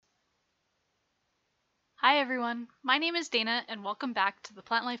Hi everyone, my name is Dana and welcome back to the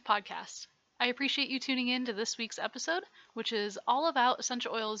Plant Life Podcast. I appreciate you tuning in to this week's episode, which is all about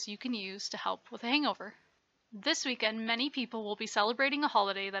essential oils you can use to help with a hangover. This weekend, many people will be celebrating a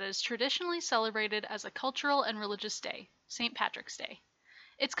holiday that is traditionally celebrated as a cultural and religious day, St. Patrick's Day.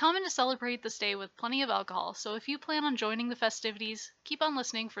 It's common to celebrate this day with plenty of alcohol, so if you plan on joining the festivities, keep on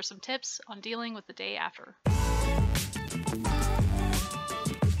listening for some tips on dealing with the day after.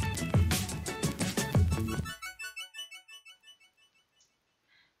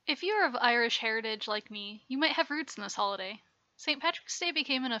 If you are of Irish heritage like me, you might have roots in this holiday. St. Patrick's Day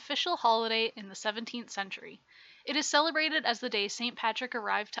became an official holiday in the 17th century. It is celebrated as the day St. Patrick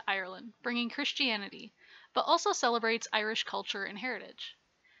arrived to Ireland, bringing Christianity, but also celebrates Irish culture and heritage.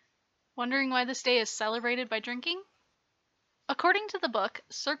 Wondering why this day is celebrated by drinking? According to the book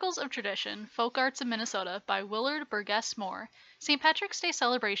Circles of Tradition, Folk Arts in Minnesota by Willard Burgess Moore, St. Patrick's Day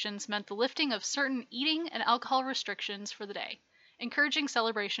celebrations meant the lifting of certain eating and alcohol restrictions for the day, encouraging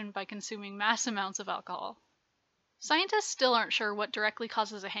celebration by consuming mass amounts of alcohol. Scientists still aren't sure what directly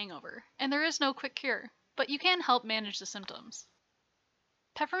causes a hangover, and there is no quick cure, but you can help manage the symptoms.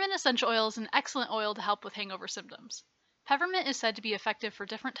 Peppermint essential oil is an excellent oil to help with hangover symptoms. Peppermint is said to be effective for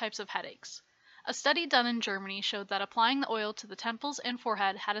different types of headaches. A study done in Germany showed that applying the oil to the temples and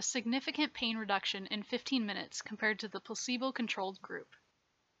forehead had a significant pain reduction in 15 minutes compared to the placebo-controlled group.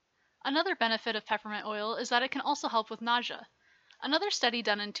 Another benefit of peppermint oil is that it can also help with nausea. Another study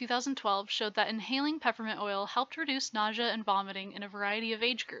done in 2012 showed that inhaling peppermint oil helped reduce nausea and vomiting in a variety of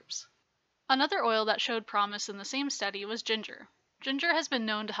age groups. Another oil that showed promise in the same study was ginger. Ginger has been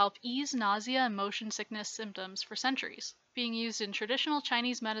known to help ease nausea and motion sickness symptoms for centuries, being used in traditional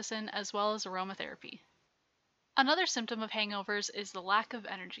Chinese medicine as well as aromatherapy. Another symptom of hangovers is the lack of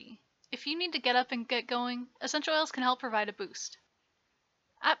energy. If you need to get up and get going, essential oils can help provide a boost.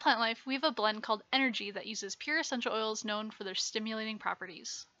 At Plant Life, we have a blend called Energy that uses pure essential oils known for their stimulating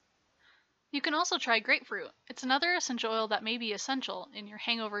properties. You can also try grapefruit. It's another essential oil that may be essential in your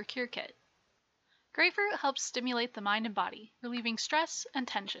hangover cure kit. Grapefruit helps stimulate the mind and body, relieving stress and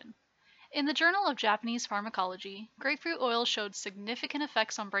tension. In the Journal of Japanese Pharmacology, grapefruit oil showed significant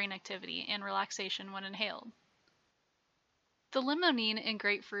effects on brain activity and relaxation when inhaled. The limonene in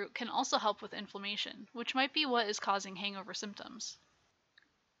grapefruit can also help with inflammation, which might be what is causing hangover symptoms.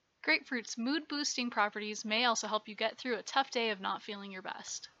 Grapefruit's mood-boosting properties may also help you get through a tough day of not feeling your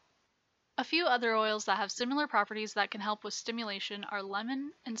best. A few other oils that have similar properties that can help with stimulation are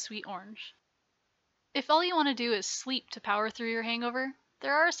lemon and sweet orange. If all you want to do is sleep to power through your hangover,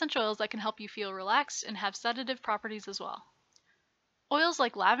 there are essential oils that can help you feel relaxed and have sedative properties as well. Oils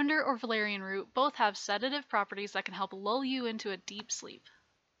like lavender or valerian root both have sedative properties that can help lull you into a deep sleep.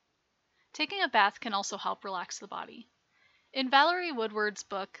 Taking a bath can also help relax the body. In Valerie Woodward's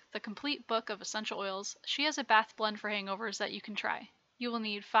book, The Complete Book of Essential Oils, she has a bath blend for hangovers that you can try. You will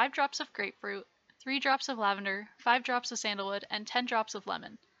need 5 drops of grapefruit, 3 drops of lavender, 5 drops of sandalwood, and 10 drops of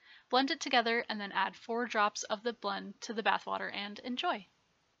lemon. Blend it together and then add 4 drops of the blend to the bath water and enjoy.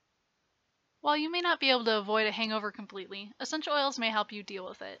 While you may not be able to avoid a hangover completely, essential oils may help you deal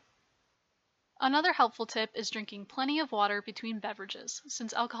with it. Another helpful tip is drinking plenty of water between beverages,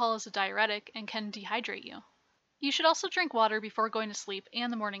 since alcohol is a diuretic and can dehydrate you. You should also drink water before going to sleep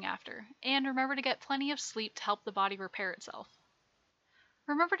and the morning after, and remember to get plenty of sleep to help the body repair itself.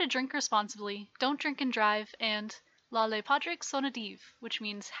 Remember to drink responsibly, don't drink and drive, and La le Patrick Sonadive, which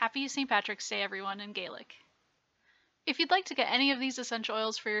means Happy St. Patrick's Day everyone in Gaelic. If you'd like to get any of these essential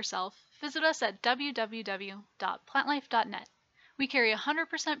oils for yourself, visit us at www.plantlife.net. We carry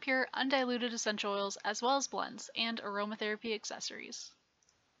 100% pure, undiluted essential oils as well as blends and aromatherapy accessories.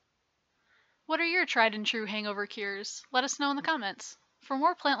 What are your tried and true hangover cures? Let us know in the comments. For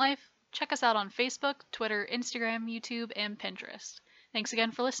more Plant Life, check us out on Facebook, Twitter, Instagram, YouTube, and Pinterest. Thanks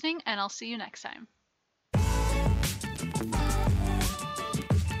again for listening, and I'll see you next time.